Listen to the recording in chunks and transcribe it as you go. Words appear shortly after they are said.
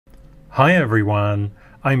Hi everyone,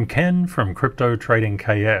 I'm Ken from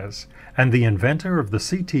CryptoTradingKS and the inventor of the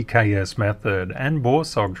CTKS method and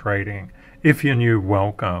BORSOG trading. If you're new,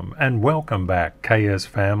 welcome, and welcome back KS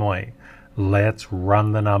family. Let's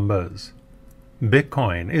run the numbers.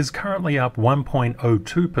 Bitcoin is currently up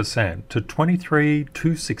 1.02% to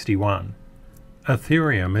 23,261.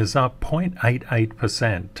 Ethereum is up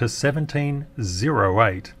 0.88% to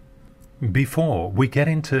 1708. Before we get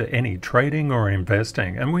into any trading or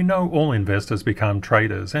investing, and we know all investors become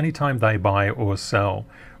traders anytime they buy or sell,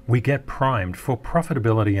 we get primed for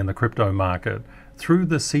profitability in the crypto market through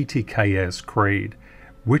the CTKS creed,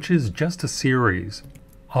 which is just a series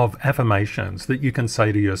of affirmations that you can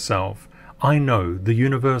say to yourself. I know the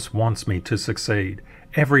universe wants me to succeed.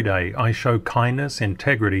 Every day I show kindness,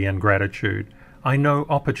 integrity, and gratitude. I know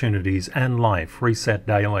opportunities and life reset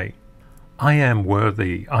daily. I am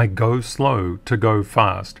worthy, I go slow to go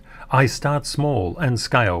fast. I start small and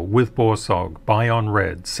scale with BORSOG, buy on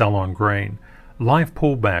red, sell on green. Life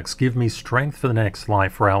pullbacks give me strength for the next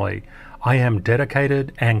life rally. I am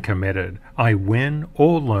dedicated and committed. I win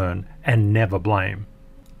or learn and never blame.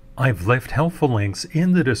 I've left helpful links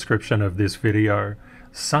in the description of this video,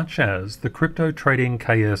 such as the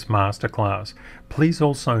CryptoTradingKS Masterclass. Please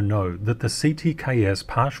also note that the CTKS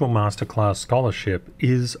Partial Masterclass Scholarship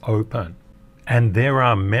is open. And there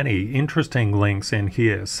are many interesting links in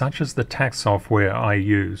here, such as the tax software I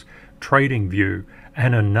use, TradingView,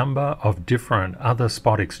 and a number of different other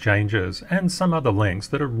spot exchanges, and some other links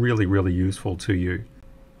that are really useful to you.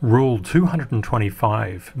 Rule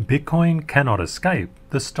 225, Bitcoin cannot escape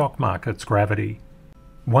the stock market's gravity.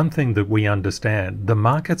 One thing that we understand, the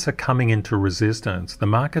markets are coming into resistance. The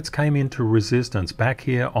markets came into resistance back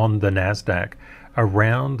here on the NASDAQ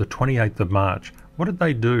around the 28th of March. What did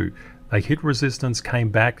they do? They hit resistance, came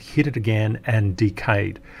back, hit it again, and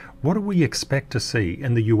decayed. What do we expect to see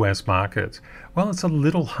in the US markets? Well, it's a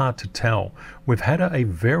little hard to tell. We've had a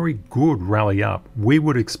very good rally up. We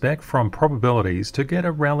would expect from probabilities to get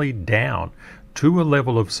a rally down to a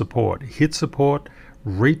level of support, hit support,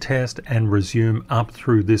 retest, and resume up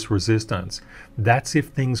through this resistance. That's if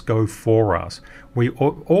things go for us. We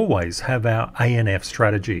always have our ANF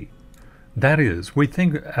strategy. That is, we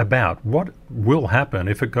think about what will happen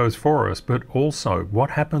if it goes for us, but also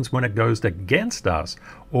what happens when it goes against us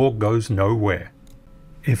or goes nowhere.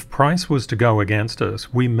 If price was to go against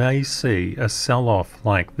us, we may see a sell-off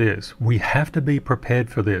like this. We have to be prepared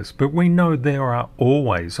for this, but we know there are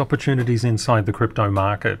always opportunities inside the crypto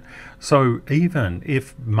market. So even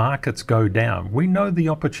if markets go down, we know the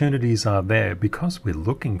opportunities are there because we're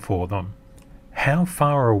looking for them. How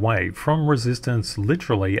far away from resistance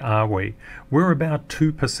literally are we? We're about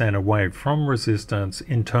 2% away from resistance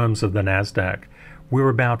in terms of the NASDAQ. We're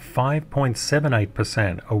about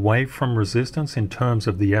 5.78% away from resistance in terms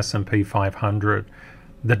of the S&P 500.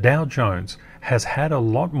 The Dow Jones has had a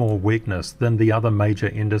lot more weakness than the other major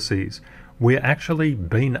indices. We're actually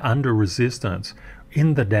been under resistance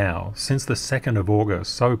in the Dow since the 2nd of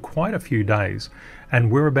August, so quite a few days, and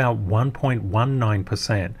we're about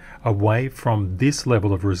 1.19% away from this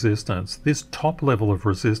level of resistance. This top level of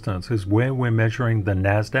resistance is where we're measuring the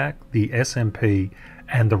NASDAQ, the S&P,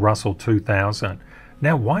 and the Russell 2000.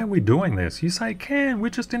 Now, why are we doing this? You say, Ken,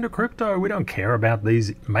 we're just into crypto. We don't care about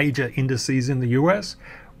these major indices in the US.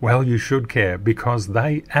 Well, you should care because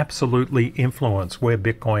they absolutely influence where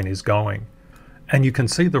Bitcoin is going. And you can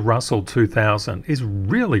see the Russell 2000 is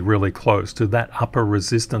really close to that upper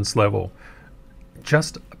resistance level,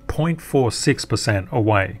 just 0.46%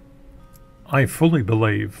 away. I fully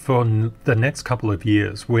believe for the next couple of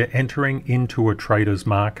years we're entering into a trader's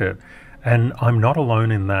market, and I'm not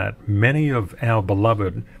alone in that. Many of our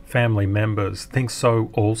beloved family members think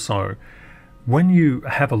so also. When you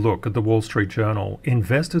have a look at the Wall Street Journal,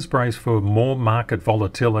 investors brace for more market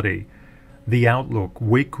volatility. The outlook,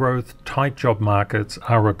 weak growth, tight job markets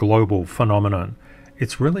are a global phenomenon.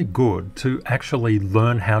 It's really good to actually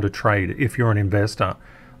learn how to trade if you're an investor.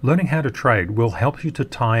 Learning how to trade will help you to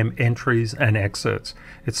time entries and exits.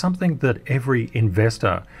 It's something that every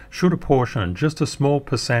investor should apportion just a small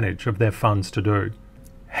percentage of their funds to do.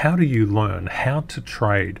 How do you learn how to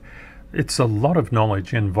trade? It's a lot of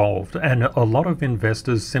knowledge involved, and a lot of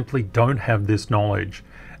investors simply don't have this knowledge.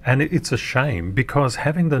 And it's a shame because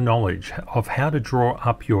having the knowledge of how to draw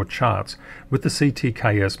up your charts with the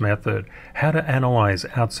CTKS method, how to analyze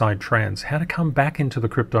outside trends, how to come back into the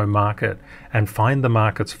crypto market and find the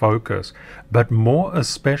market's focus, but more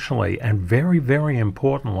especially and very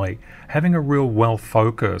importantly, having a real wealth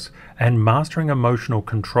focus and mastering emotional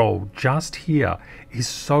control just here is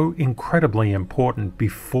so incredibly important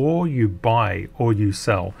before you buy or you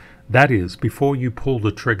sell. That is, before you pull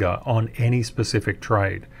the trigger on any specific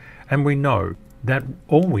trade. And we know that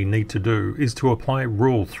all we need to do is to apply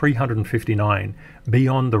Rule 359, be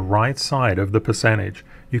on the right side of the percentage.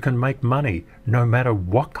 You can make money no matter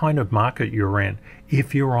what kind of market you're in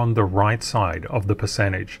if you're on the right side of the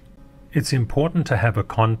percentage. It's important to have a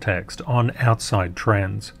context on outside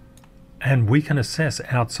trends. And we can assess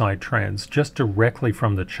outside trends just directly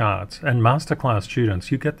from the charts. And Masterclass students,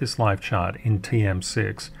 you get this live chart in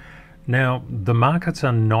TM6. Now, the markets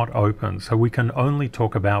are not open, so we can only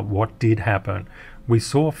talk about what did happen. We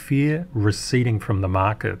saw fear receding from the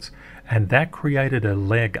markets, and that created a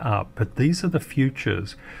leg up. But these are the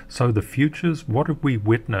futures. So the futures, what did we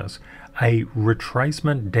witness? A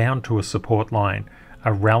retracement down to a support line,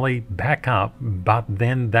 a rally back up, but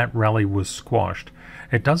then that rally was squashed.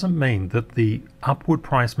 It doesn't mean that the upward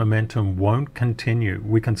price momentum won't continue.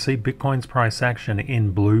 We can see Bitcoin's price action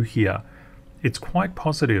in blue here. It's quite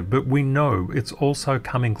positive, but we know it's also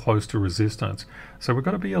coming close to resistance. So we've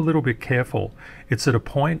got to be a little bit careful. It's at a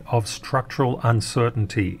point of structural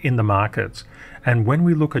uncertainty in the markets. And when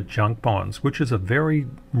we look at junk bonds, which is a very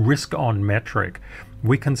risk-on metric,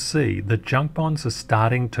 we can see that junk bonds are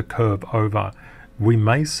starting to curve over. We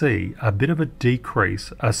may see a bit of a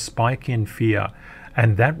decrease, a spike in fear,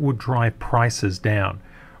 and that would drive prices down.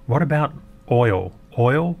 What about oil?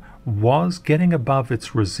 Oil was getting above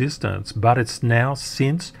its resistance, but it's now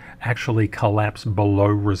since actually collapsed below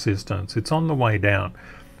resistance. It's on the way down.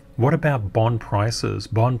 What about bond prices?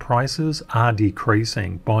 Bond prices are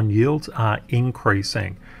decreasing. Bond yields are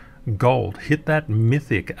increasing. Gold hit that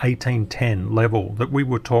mythic 1810 level that we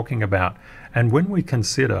were talking about. And when we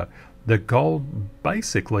consider the gold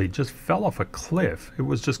basically just fell off a cliff. It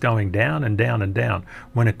was just going down and down and down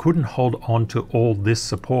when it couldn't hold on to all this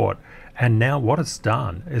support. And now what it's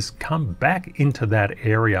done is come back into that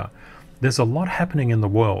area. There's a lot happening in the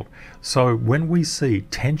world. So when we see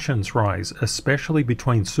tensions rise, especially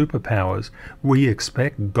between superpowers, we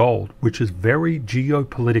expect gold, which is very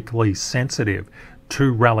geopolitically sensitive,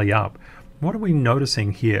 to rally up. What are we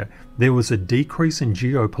noticing here? There was a decrease in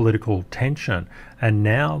geopolitical tension, and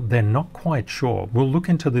now they're not quite sure. We'll look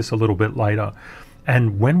into this a little bit later.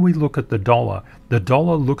 And when we look at the dollar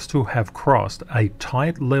looks to have crossed a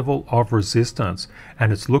tight level of resistance,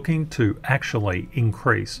 and it's looking to actually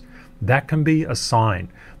increase. That can be a sign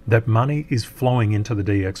that money is flowing into the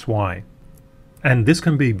DXY. And this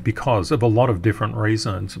can be because of a lot of different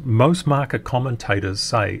reasons. Most market commentators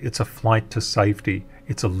say it's a flight to safety.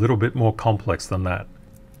 It's a little bit more complex than that.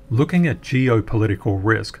 Looking at geopolitical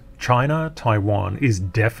risk, China, Taiwan is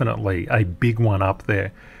definitely a big one up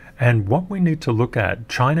there. And what we need to look at,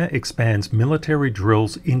 China expands military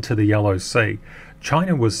drills into the Yellow Sea.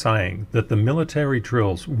 China was saying that the military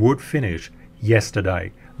drills would finish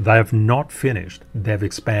yesterday. They have not finished, they've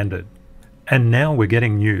expanded. And now we're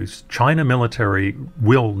getting news. China military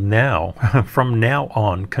will now, from now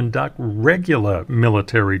on, conduct regular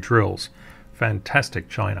military drills. Fantastic,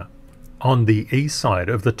 China. On the east side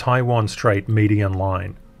of the Taiwan Strait median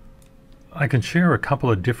line, I can share a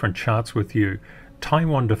couple of different charts with you.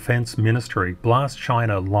 Taiwan Defense Ministry blasts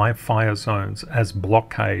China live fire zones as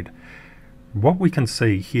blockade. What we can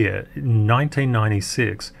see here, in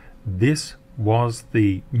 1996, this was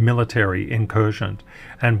the military incursion.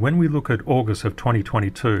 And when we look at August of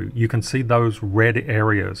 2022, you can see those red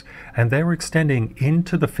areas, and they're extending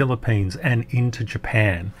into the Philippines and into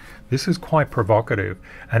Japan. This is quite provocative,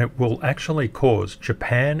 and it will actually cause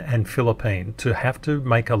Japan and Philippines to have to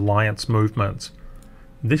make alliance movements.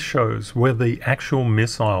 This shows where the actual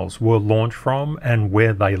missiles were launched from and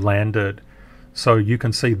where they landed. So you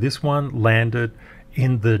can see this one landed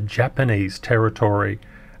in the Japanese territory,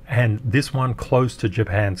 and this one close to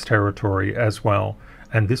Japan's territory as well.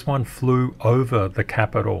 And this one flew over the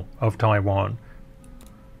capital of Taiwan.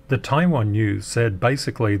 The Taiwan news said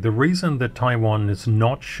basically the reason that Taiwan is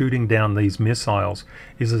not shooting down these missiles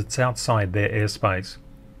is it's outside their airspace.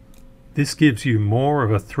 This gives you more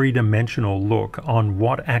of a three-dimensional look on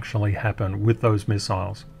what actually happened with those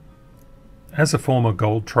missiles. As a former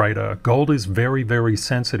gold trader, gold is very, very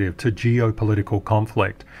sensitive to geopolitical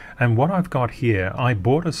conflict. And what I've got here, I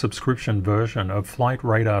bought a subscription version of Flight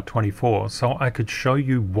Radar 24 so I could show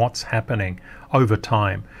you what's happening over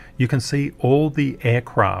time. You can see all the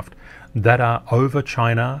aircraft that are over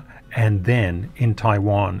China and then in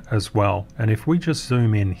Taiwan as well. And if we just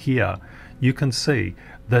zoom in here, you can see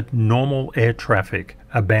that normal air traffic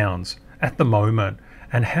abounds at the moment.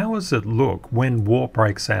 And how does it look when war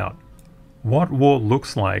breaks out? What war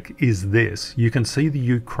looks like is this. You can see the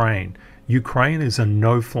Ukraine. Ukraine is a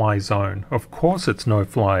no-fly zone. Of course it's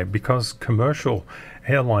no-fly because commercial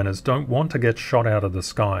airliners don't want to get shot out of the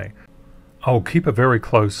sky. I'll keep a very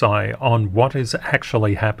close eye on what is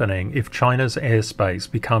actually happening if China's airspace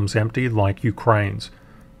becomes empty like Ukraine's.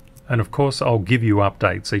 And of course, I'll give you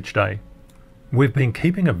updates each day. We've been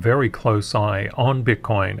keeping a very close eye on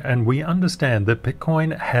Bitcoin, and we understand that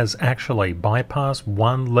Bitcoin has actually bypassed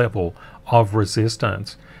one level of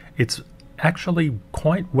resistance. It's actually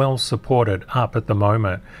quite well supported up at the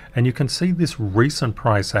moment, and you can see this recent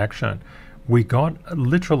price action. We got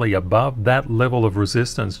literally above that level of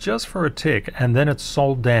resistance just for a tick, and then it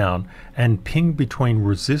sold down and pinged between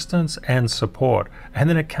resistance and support, and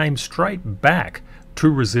then it came straight back to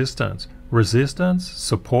resistance,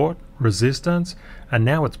 support, resistance, and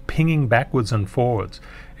now it's pinging backwards and forwards.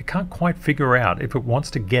 It can't quite figure out if it wants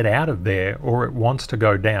to get out of there or it wants to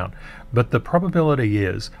go down, but the probability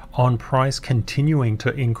is on price continuing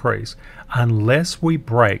to increase unless we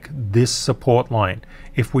break this support line.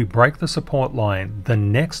 If we break the support line, the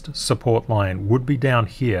next support line would be down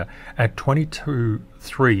here at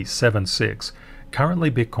 22,376. Currently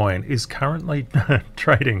Bitcoin is currently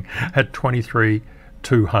trading at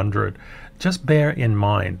 23,200. Just bear in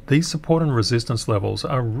mind, these support and resistance levels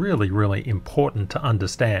are really important to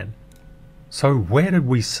understand. So where did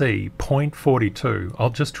we see 0.42? I'll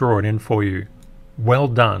just draw it in for you. Well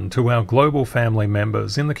done to our global family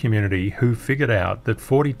members in the community who figured out that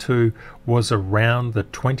 42 was around the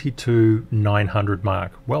 22,900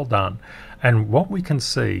 mark. Well done. And what we can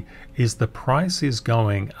see is the price is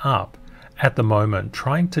going up at the moment,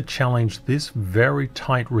 trying to challenge this very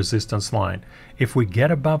tight resistance line. If we get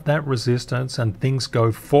above that resistance and things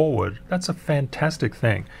go forward, that's a fantastic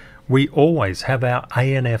thing. We always have our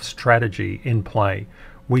ANF strategy in play.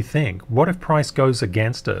 We think, what if price goes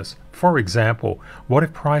against us? For example, what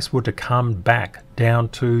if price were to come back down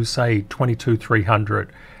to, say,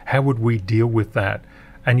 22,300? How would we deal with that?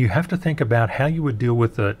 And you have to think about how you would deal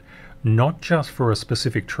with it, not just for a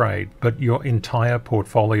specific trade, but your entire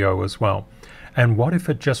portfolio as well. And what if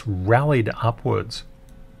it just rallied upwards?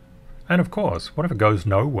 And of course, what if it goes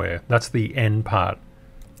nowhere? That's the end part.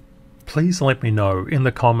 Please let me know in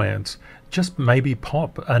the comments. Just maybe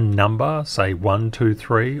pop a number, say 1, 2,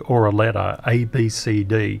 3, or a letter A, B, C,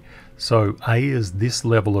 D. So A is this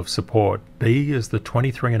level of support, B is the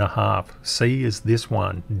 23.5, C is this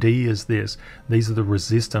one, D is this. These are the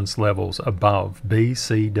resistance levels above, B,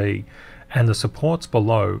 C, D. And the supports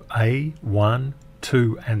below, A, 1,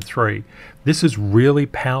 2, and 3. This is really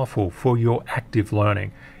powerful for your active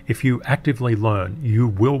learning. If you actively learn, you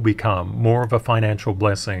will become more of a financial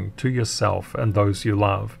blessing to yourself and those you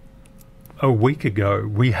love. A week ago,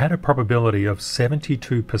 we had a probability of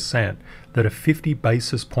 72% that a 50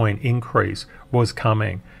 basis point increase was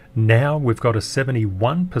coming. Now we've got a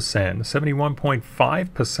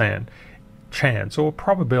 71.5% chance or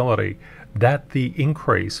probability that the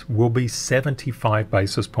increase will be 75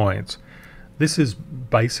 basis points. This is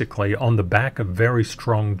basically on the back of very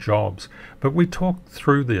strong jobs, but we talked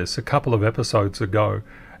through this a couple of episodes ago.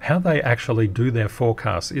 How they actually do their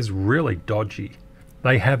forecasts is really dodgy.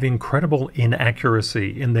 They have incredible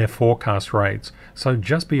inaccuracy in their forecast rates, so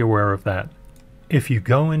just be aware of that. If you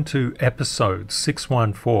go into episode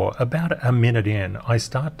 614, about a minute in, I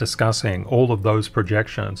start discussing all of those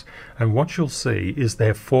projections, and what you'll see is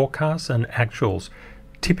their forecasts and actuals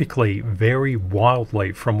typically vary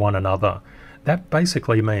wildly from one another. That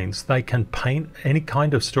basically means they can paint any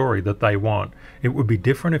kind of story that they want. It would be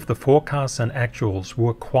different if the forecasts and actuals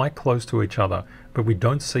were quite close to each other, but we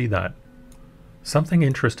don't see that. Something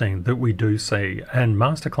interesting that we do see, and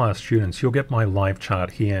Masterclass students, you'll get my live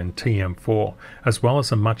chart here in TM4, as well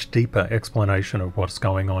as a much deeper explanation of what's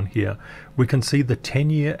going on here. We can see the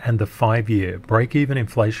 10-year and the 5-year break-even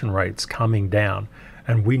inflation rates coming down,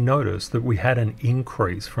 and we notice that we had an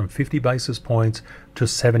increase from 50 basis points to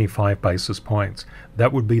 75 basis points.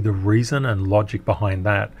 That would be the reason and logic behind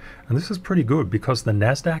that. And this is pretty good because the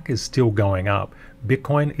Nasdaq is still going up.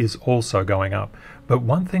 Bitcoin is also going up. But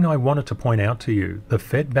one thing I wanted to point out to you, the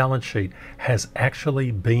Fed balance sheet has actually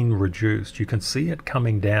been reduced. You can see it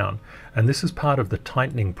coming down, and this is part of the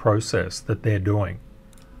tightening process that they're doing.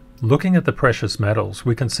 Looking at the precious metals,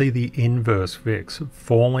 we can see the inverse VIX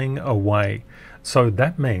falling away. So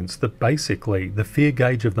that means that basically the fear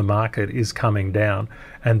gauge of the market is coming down,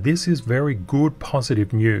 and this is very good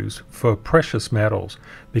positive news for precious metals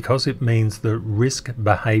because it means the risk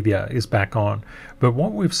behavior is back on. But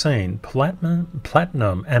what we've seen,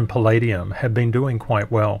 platinum and palladium have been doing quite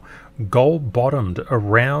well. Gold bottomed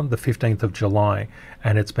around the 15th of July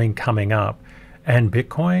and it's been coming up, and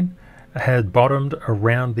Bitcoin had bottomed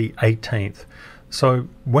around the 18th. So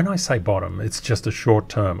when I say bottom, it's just a short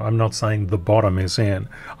term. I'm not saying the bottom is in.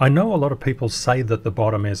 I know a lot of people say that the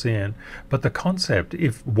bottom is in, but the concept,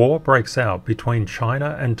 if war breaks out between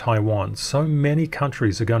China and Taiwan, so many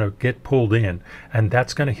countries are going to get pulled in, and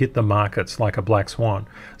that's going to hit the markets like a black swan.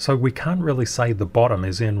 So we can't really say the bottom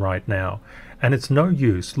is in right now. And it's no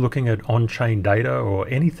use looking at on-chain data or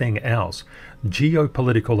anything else.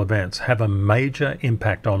 Geopolitical events have a major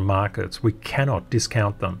impact on markets. We cannot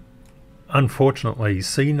discount them. Unfortunately,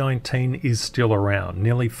 C19 is still around,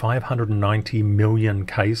 nearly 590 million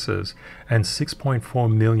cases and 6.4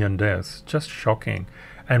 million deaths, just shocking.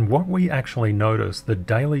 And what we actually noticed, the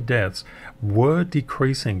daily deaths were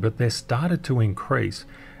decreasing, but they started to increase.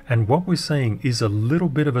 And what we're seeing is a little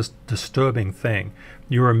bit of a disturbing thing.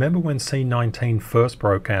 You remember when C19 first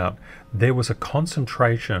broke out, there was a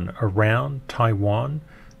concentration around Taiwan,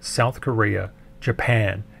 South Korea,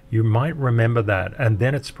 Japan. You might remember that, and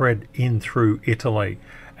then it spread in through Italy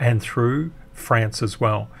and through France as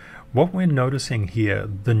well. What we're noticing here,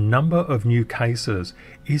 the number of new cases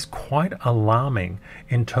is quite alarming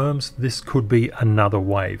in terms this could be another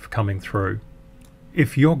wave coming through.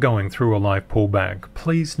 If you're going through a life pullback,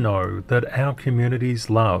 please know that our community's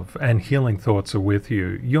love and healing thoughts are with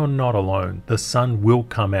you. You're not alone. The sun will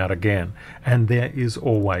come out again, and there is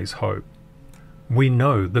always hope. We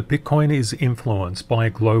know that Bitcoin is influenced by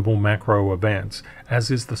global macro events,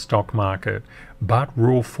 as is the stock market, but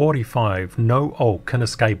Rule 45, no alt can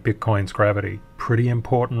escape Bitcoin's gravity. Pretty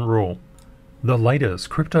important rule. The latest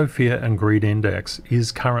Crypto Fear and Greed Index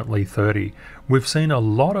is currently 30. We've seen a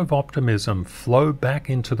lot of optimism flow back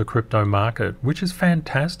into the crypto market, which is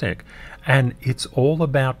fantastic, and it's all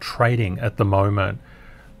about trading at the moment.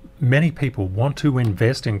 Many people want to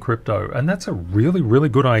invest in crypto, and that's a really, really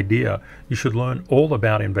good idea. You should learn all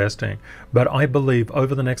about investing. But I believe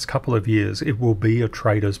over the next couple of years, it will be a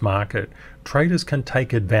trader's market. Traders can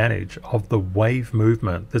take advantage of the wave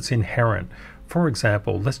movement that's inherent. For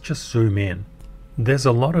example, let's just zoom in. There's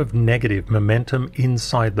a lot of negative momentum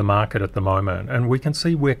inside the market at the moment, and we can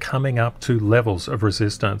see we're coming up to levels of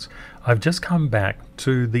resistance. I've just come back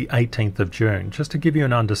to the 18th of June, just to give you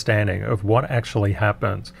an understanding of what actually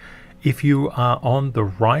happens. If you are on the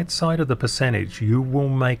right side of the percentage, you will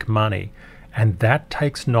make money, and that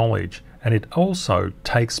takes knowledge, and it also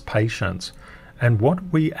takes patience. And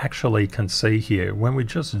what we actually can see here, when we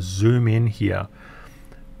just zoom in here,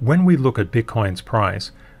 when we look at Bitcoin's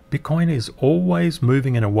price, Bitcoin is always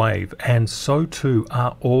moving in a wave, and so too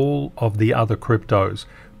are all of the other cryptos.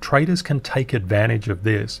 Traders can take advantage of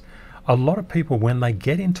this. A lot of people, when they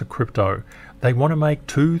get into crypto, they want to make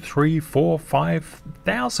 2, 3, 4,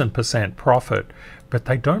 5,000% profit, but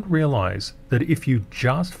they don't realize that if you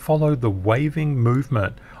just follow the waving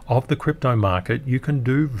movement of the crypto market, you can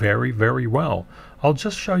do very, very well. I'll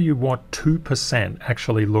just show you what 2%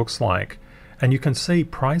 actually looks like. And you can see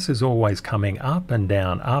price is always coming up and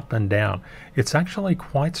down, up and down. It's actually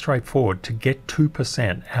quite straightforward to get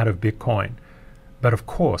 2% out of Bitcoin. But of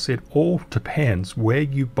course, it all depends where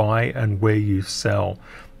you buy and where you sell.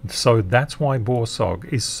 So that's why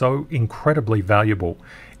BORSOG is so incredibly valuable.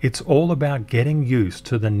 It's all about getting used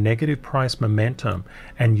to the negative price momentum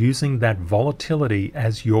and using that volatility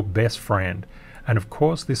as your best friend. And of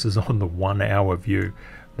course, this is on the 1 hour view.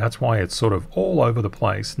 That's why it's sort of all over the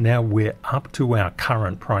place. Now we're up to our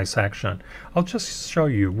current price action. I'll just show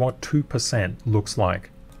you what 2% looks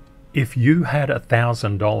like. If you had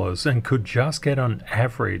 $1,000 and could just get on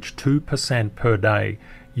average 2% per day,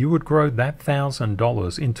 you would grow that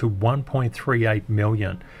 $1,000 into 1.38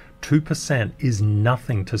 million. 2% is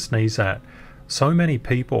nothing to sneeze at. So many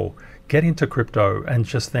people get into crypto and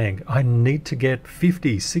just think, I need to get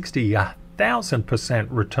 50, 60, 1,000%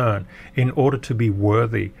 return in order to be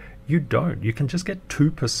worthy. You don't. You can just get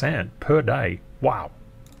 2% per day. Wow.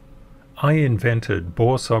 I invented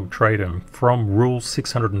BORSOG trading from Rule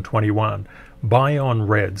 621. Buy on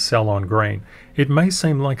red, sell on green. It may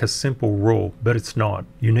seem like a simple rule, but it's not.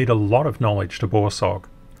 You need a lot of knowledge to BORSOG.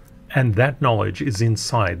 And that knowledge is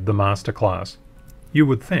inside the masterclass. You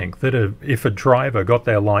would think that if a driver got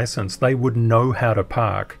their license, they would know how to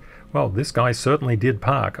park. Well, this guy certainly did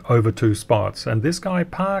park over 2 spots, and this guy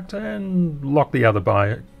parked and locked the other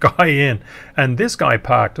guy in, and this guy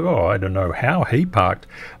parked, oh, I don't know how he parked,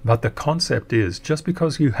 but the concept is just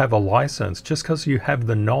because you have a license, just because you have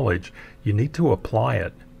the knowledge, you need to apply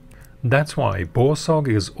it. That's why BORSOG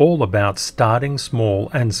is all about starting small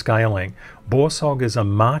and scaling. BORSOG is a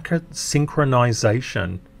market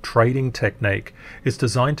synchronization trading technique. It's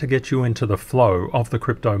designed to get you into the flow of the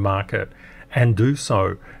crypto market, and do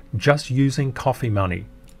so just using coffee money.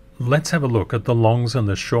 Let's have a look at the longs and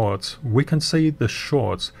the shorts. We can see the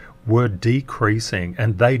shorts were decreasing,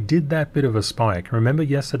 and they did that bit of a spike. Remember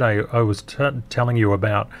yesterday I was telling you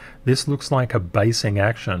about this looks like a basing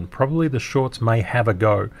action. Probably the shorts may have a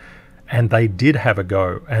go, and they did have a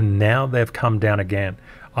go, and now they've come down again.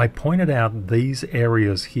 I pointed out these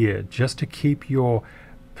areas here just to keep your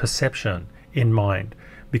perception in mind,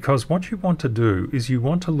 because what you want to do is you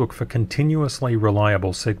want to look for continuously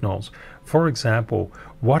reliable signals. For example,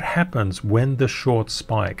 what happens when the shorts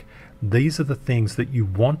spike? These are the things that you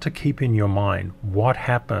want to keep in your mind. What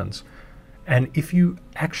happens? And if you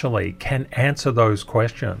actually can answer those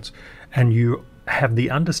questions and you have the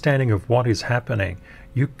understanding of what is happening,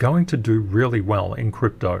 you're going to do really well in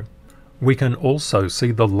crypto. We can also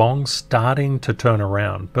see the long starting to turn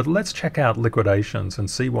around, but let's check out liquidations and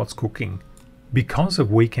see what's cooking. Because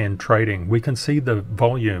of weekend trading, we can see the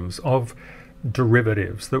volumes of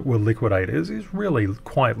derivatives that were liquidated is really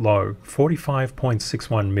quite low,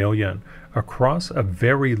 45.61 million across a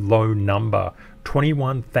very low number,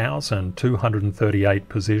 21,238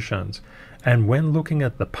 positions. And when looking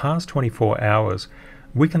at the past 24 hours,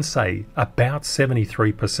 we can say about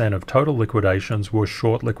 73% of total liquidations were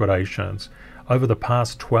short liquidations. Over the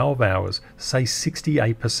past 12 hours, say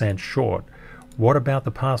 68% short. What about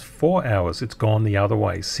the past 4 hours? It's gone the other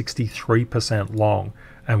way, 63% long.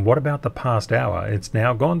 And what about the past hour? It's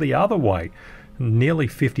now gone the other way, nearly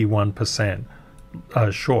 51%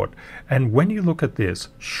 short. And when you look at this,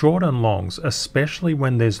 short and longs, especially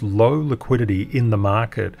when there's low liquidity in the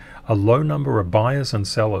market, a low number of buyers and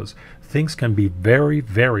sellers, things can be very,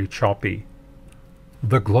 very choppy.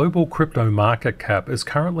 The global crypto market cap is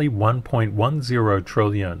currently 1.10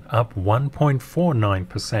 trillion, up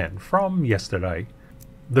 1.49% from yesterday.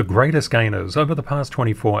 The greatest gainers over the past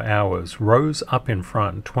 24 hours rose up in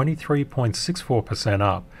front, 23.64%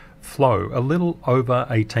 up, Flow a little over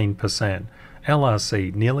 18%,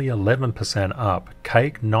 LRC nearly 11% up,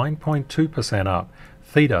 Cake 9.2% up,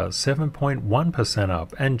 Theta 7.1%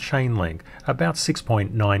 up, and Chainlink about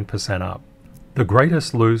 6.9% up. The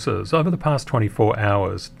greatest losers over the past 24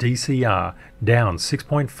 hours, DCR down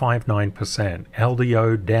 6.59%,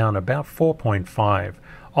 LDO down about 4.5%,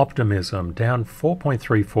 Optimism down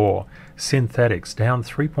 4.34%, Synthetics down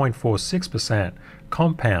 3.46%,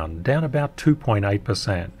 Compound down about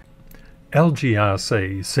 2.8%.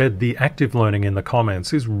 LGRC said the active learning in the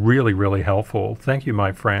comments is really helpful. Thank you,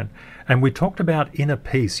 my friend. And we talked about inner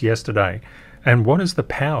peace yesterday. And what is the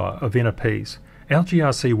power of inner peace?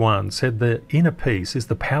 LGRC1 said the inner peace is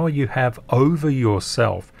the power you have over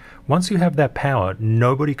yourself. Once you have that power,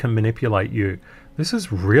 nobody can manipulate you. This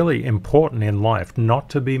is really important in life, not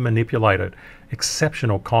to be manipulated.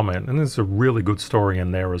 Exceptional comment, and there's a really good story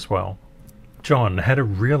in there as well. John had a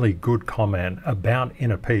really good comment about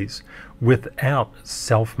inner peace. Without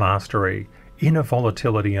self-mastery, inner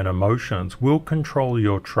volatility and emotions will control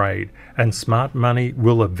your trade, and smart money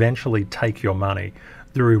will eventually take your money.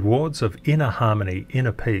 The rewards of inner harmony,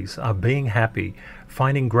 inner peace, are being happy,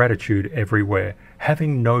 finding gratitude everywhere,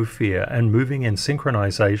 having no fear, and moving in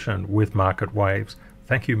synchronization with market waves.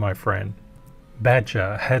 Thank you, my friend.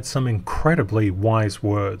 Badger had some incredibly wise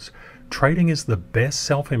words. Trading is the best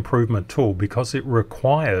self-improvement tool because it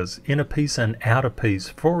requires inner peace and outer peace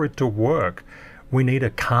for it to work. We need a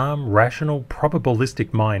calm, rational,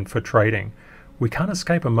 probabilistic mind for trading. We can't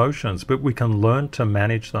escape emotions, but we can learn to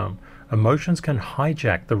manage them. Emotions can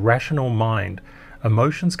hijack the rational mind.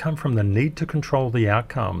 Emotions come from the need to control the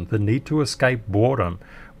outcome, the need to escape boredom.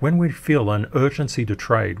 When we feel an urgency to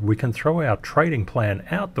trade, we can throw our trading plan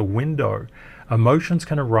out the window. Emotions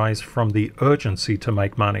can arise from the urgency to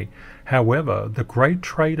make money. However, the great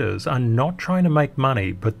traders are not trying to make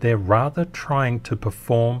money, but they're rather trying to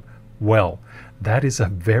perform well. That is a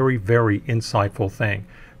very insightful thing.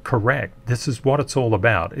 Correct. This is what it's all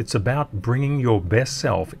about. It's about bringing your best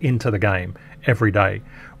self into the game every day.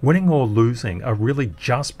 Winning or losing are really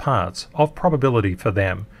just parts of probability for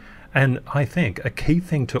them. And I think a key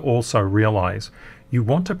thing to also realize, you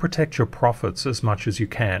want to protect your profits as much as you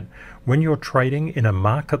can. When you're trading in a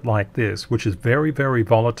market like this, which is very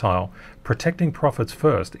volatile, protecting profits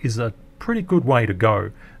first is a pretty good way to go,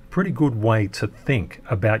 pretty good way to think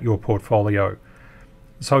about your portfolio.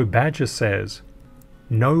 So Badger says,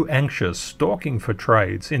 no anxious stalking for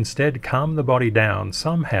trades, instead calm the body down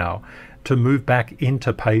somehow to move back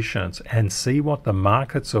into patience and see what the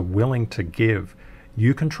markets are willing to give.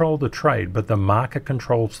 You control the trade, but the market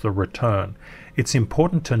controls the return. It's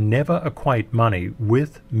important to never equate money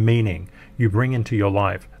with meaning you bring into your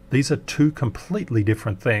life. These are two completely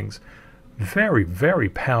different things. Very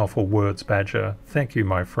powerful words, Badger. Thank you,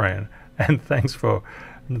 my friend. And thanks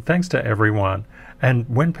to everyone. And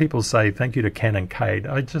when people say thank you to Ken and Kate,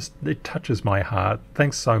 it touches my heart.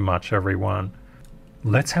 Thanks so much, everyone.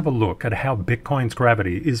 Let's have a look at how Bitcoin's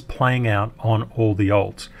gravity is playing out on all the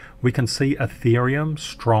alts. We can see Ethereum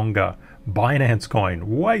stronger, Binance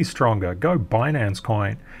Coin way stronger, go Binance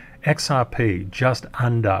Coin, XRP just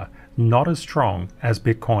under, not as strong as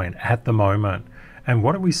Bitcoin at the moment. And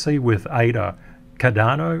what do we see with ADA?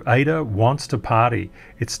 Cardano, ADA wants to party.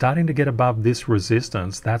 It's starting to get above this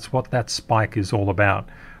resistance. That's what that spike is all about.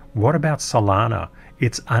 What about Solana?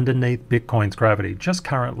 It's underneath Bitcoin's gravity. Just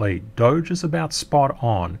currently, Doge is about spot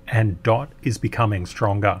on and DOT is becoming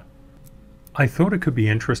stronger. I thought it could be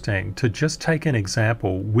interesting to just take an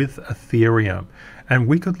example with Ethereum, and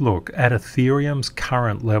we could look at Ethereum's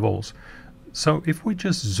current levels. So if we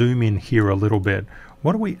just zoom in here a little bit,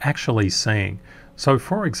 what are we actually seeing? So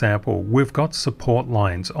for example, we've got support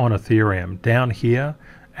lines on Ethereum down here,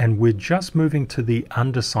 and we're just moving to the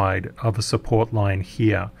underside of a support line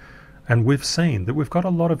here. And we've seen that we've got a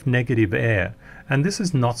lot of negative air. And this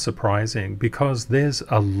is not surprising because there's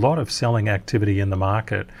a lot of selling activity in the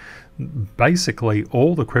market. Basically,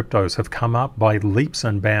 all the cryptos have come up by leaps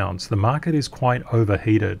and bounds. The market is quite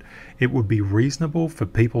overheated. It would be reasonable for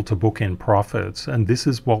people to book in profits, and this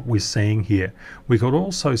is what we're seeing here. We could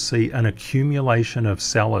also see an accumulation of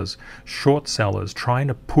sellers, short sellers, trying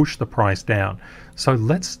to push the price down. So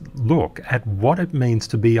let's look at what it means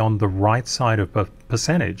to be on the right side of a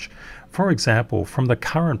percentage. For example, from the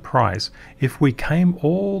current price, if we came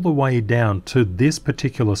all the way down to this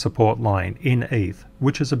particular support line in ETH,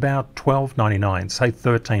 which is about $12.99, say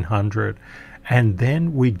 $1,300, and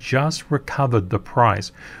then we just recovered the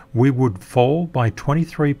price, we would fall by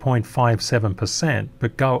 23.57%,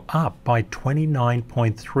 but go up by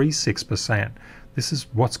 29.36%. This is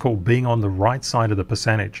what's called being on the right side of the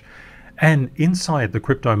percentage. And inside the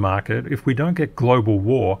crypto market, if we don't get global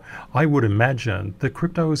war, I would imagine that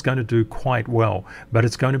crypto is going to do quite well, but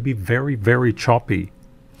it's going to be very, very choppy.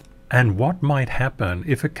 And what might happen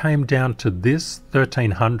if it came down to this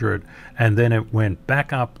 1300 and then it went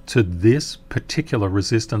back up to this particular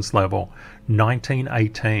resistance level,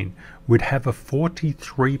 1918, we'd have a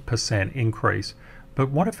 43% increase.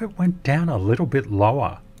 But what if it went down a little bit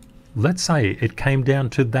lower? Let's say it came down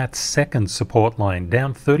to that second support line,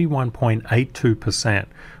 down 31.82%,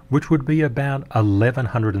 which would be about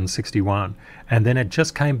 1161, and then it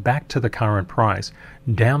just came back to the current price,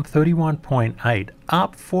 down 31.8,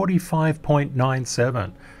 up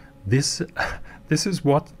 45.97. This is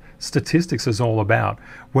what statistics is all about.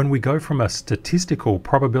 When we go from a statistical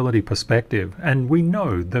probability perspective, and we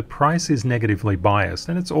know that price is negatively biased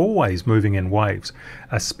and it's always moving in waves,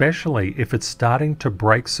 especially if it's starting to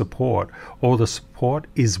break support or the support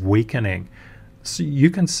is weakening. So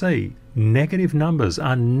you can see negative numbers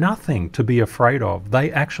are nothing to be afraid of.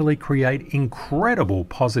 They actually create incredible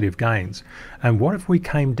positive gains. And what if we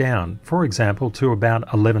came down, for example, to about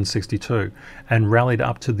 1162 and rallied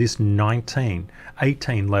up to this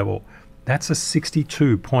 1918 level? That's a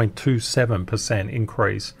 62.27%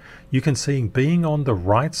 increase. You can see being on the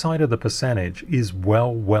right side of the percentage is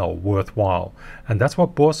well worthwhile. And that's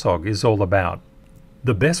what BORSOG is all about.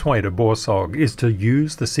 The best way to BORSOG is to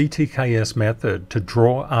use the CTKS method to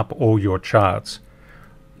draw up all your charts.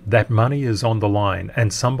 That money is on the line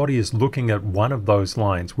and somebody is looking at one of those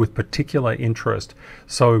lines with particular interest.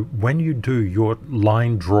 So when you do your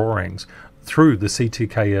line drawings through the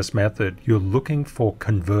CTKS method, you're looking for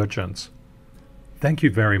convergence. Thank you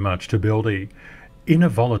very much to Buildy. Inner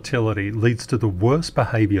volatility leads to the worst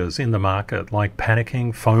behaviors in the market, like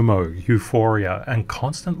panicking, FOMO, euphoria, and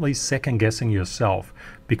constantly second-guessing yourself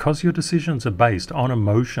because your decisions are based on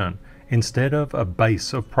emotion instead of a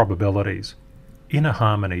base of probabilities. Inner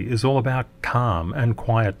harmony is all about calm and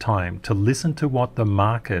quiet time to listen to what the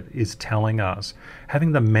market is telling us,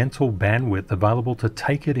 having the mental bandwidth available to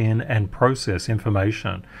take it in and process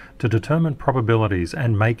information, to determine probabilities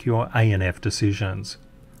and make your A&F decisions.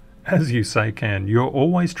 As you say, Ken, you're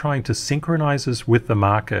always trying to synchronize us with the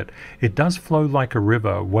market. It does flow like a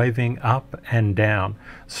river, waving up and down.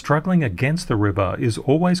 Struggling against the river is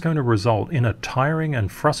always going to result in a tiring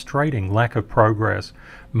and frustrating lack of progress.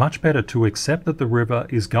 Much better to accept that the river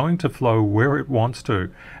is going to flow where it wants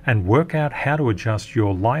to and work out how to adjust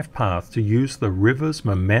your life path to use the river's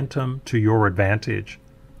momentum to your advantage.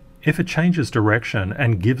 If it changes direction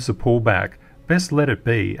and gives a pullback, best let it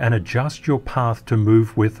be and adjust your path to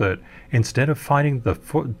move with it instead of fighting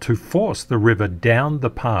to force the river down the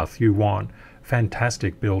path you want.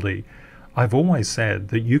 Fantastic, Buildy. I've always said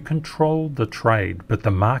that you control the trade, but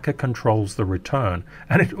the market controls the return,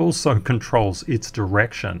 and it also controls its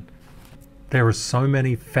direction. There are so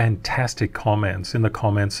many fantastic comments in the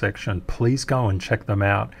comments section. Please go and check them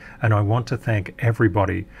out. And I want to thank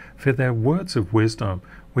everybody for their words of wisdom.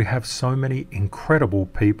 We have so many incredible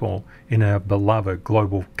people in our beloved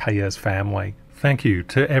global KS family. Thank you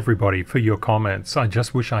to everybody for your comments. I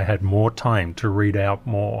just wish I had more time to read out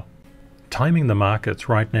more. Timing the markets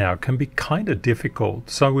right now can be kind of difficult.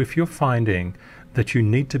 So if you're finding that you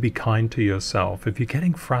need to be kind to yourself, if you're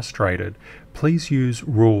getting frustrated, please use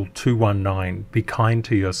Rule 219, be kind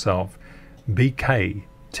to yourself,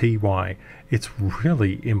 BKTY. It's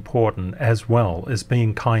really important, as well as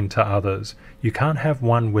being kind to others. You can't have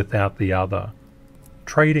one without the other.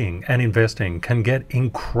 Trading and investing can get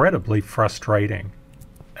incredibly frustrating.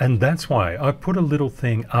 And that's why I put a little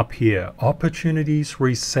thing up here, opportunities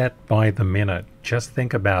reset by the minute. Just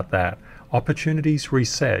think about that. Opportunities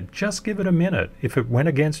reset, just give it a minute. If it went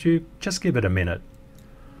against you, just give it a minute.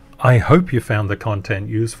 I hope you found the content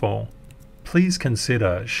useful. Please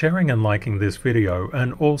consider sharing and liking this video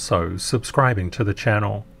and also subscribing to the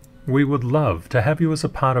channel. We would love to have you as a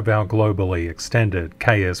part of our globally extended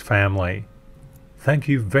KS family. Thank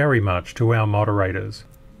you very much to our moderators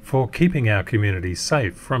for keeping our community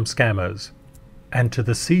safe from scammers, and to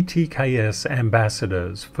the CTKS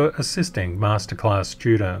ambassadors for assisting Masterclass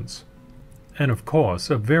students. And of course,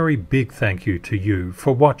 a very big thank you to you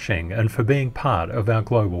for watching and for being part of our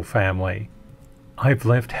global family. I've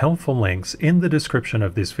left helpful links in the description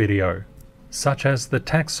of this video, such as the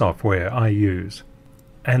tax software I use,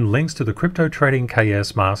 and links to the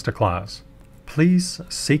CryptoTradingKS Masterclass. Please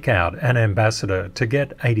seek out an ambassador to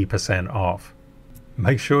get 80% off.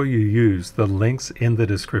 Make sure you use the links in the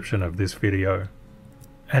description of this video.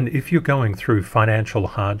 And if you're going through financial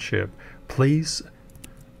hardship, please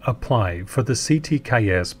apply for the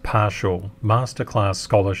CTKS Partial Masterclass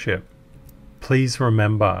Scholarship. Please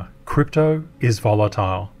remember, crypto is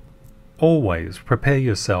volatile. Always prepare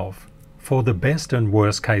yourself for the best and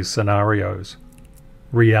worst case scenarios.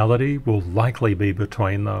 Reality will likely be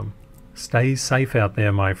between them. Stay safe out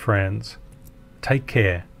there, my friends. Take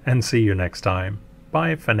care and see you next time.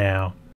 Bye for now.